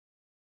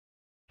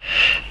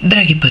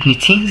Драги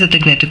пътници,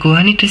 затегнете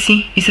коланите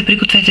си и се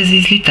пригответе за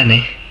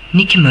излитане.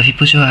 Ники Ма ви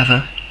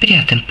пожелава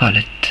приятен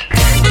полет.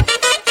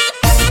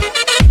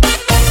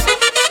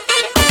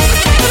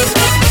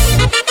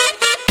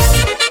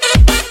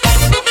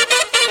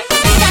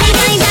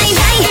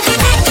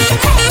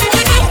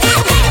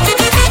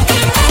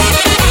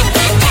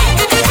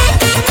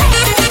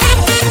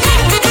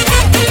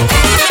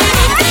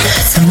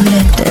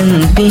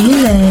 Самолетен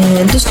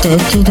билет, ще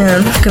ти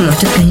дам към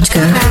моята печка.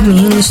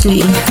 Минеш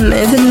ли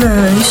ме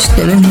веднъж,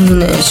 ще ме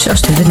минеш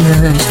още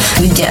веднъж.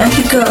 Видях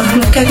ли го,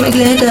 как ме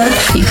гледа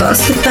и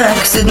после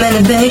пак след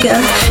мене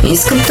бега.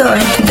 Искам той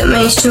да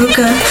ме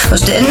изчука,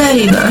 още една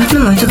риба на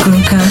моята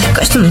кулка.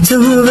 Кой ще ме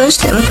целува,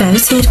 ще му прави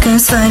свирка,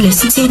 сваля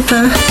си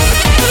ципа.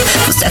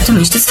 В устата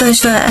ми ще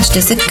свършва, аз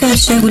ще се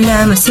каша,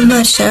 голяма си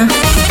мърша.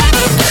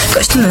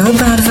 Кой ще ме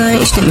обарва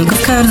и ще ми го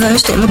вкарва,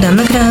 ще му дам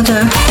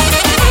награда.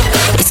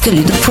 Иска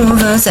ли да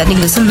плува, задник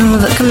да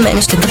сънува, към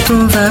мене ще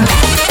пътува.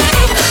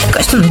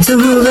 Кой ще ме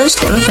целува,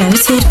 ще му прави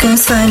свирка,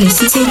 сваля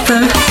си ципа.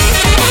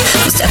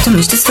 Устата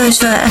ми ще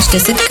свършва, аз ще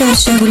се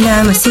каша,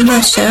 голяма си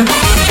мърша.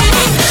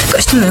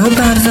 Кой ще ме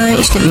обарва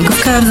и ще ми го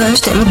вкарва,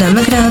 ще му дам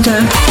награда.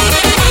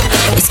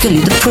 Иска ли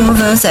да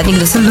плува, задник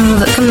да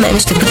сънува, към мене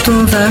ще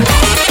пътува.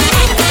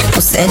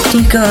 Усети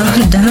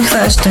го да ме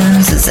хваща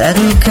за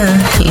задника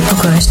и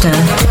поклаща.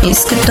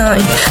 Иска той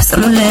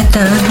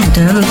самолета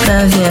да му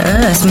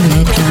правя аз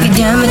минета.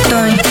 Видя ме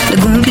той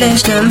да го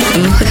оглеждам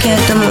и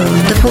пакета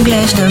му да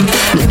поглеждам.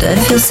 Да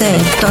дърфил се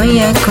той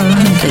яко,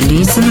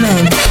 дали за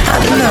мен,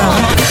 I don't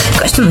know.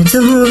 Кой ще ме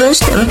целува,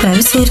 ще му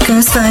прави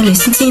свирка, сваля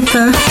си ципа.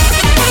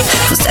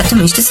 В устата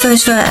ми ще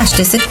свършва, аз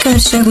ще се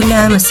кърша,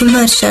 голяма си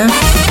мърша.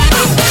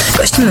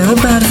 Кой ще ме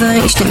обарва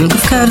и ще ми го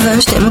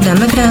вкарва, ще му дам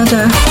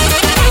награда.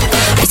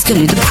 Иска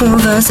ли да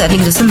плува,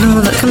 задник да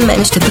сънува, към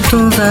мене ще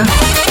пътува.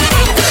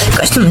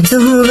 Кой ще ме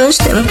целува,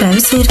 ще му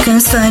прави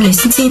свирка, сваля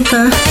си ципа.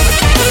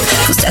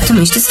 В устата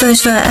ми ще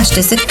свършва, аз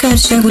ще се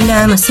кърша,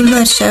 голяма си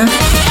мърша.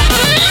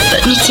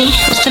 Пътници,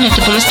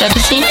 останете по местата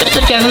си,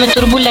 претърпяваме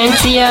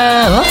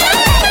турбуленция.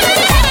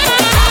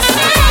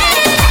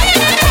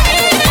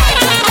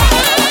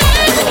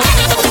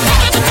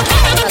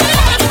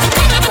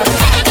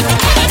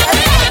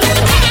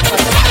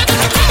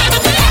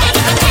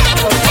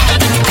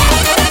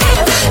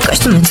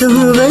 Ще ме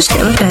целува,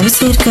 ще му прави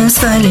свирка,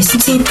 сваля си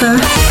ципа.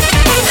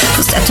 В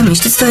устата ми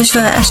ще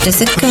свършва, аз ще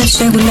се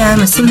каша,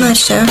 голяма си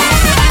мърша.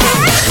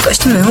 Кой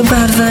ще ме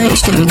обарва и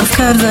ще ми го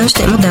вкарва,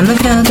 ще му дам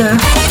награда.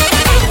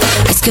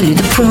 Иска ли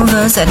да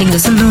плува, задник да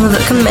сънува,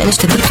 към мене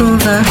ще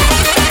пътува.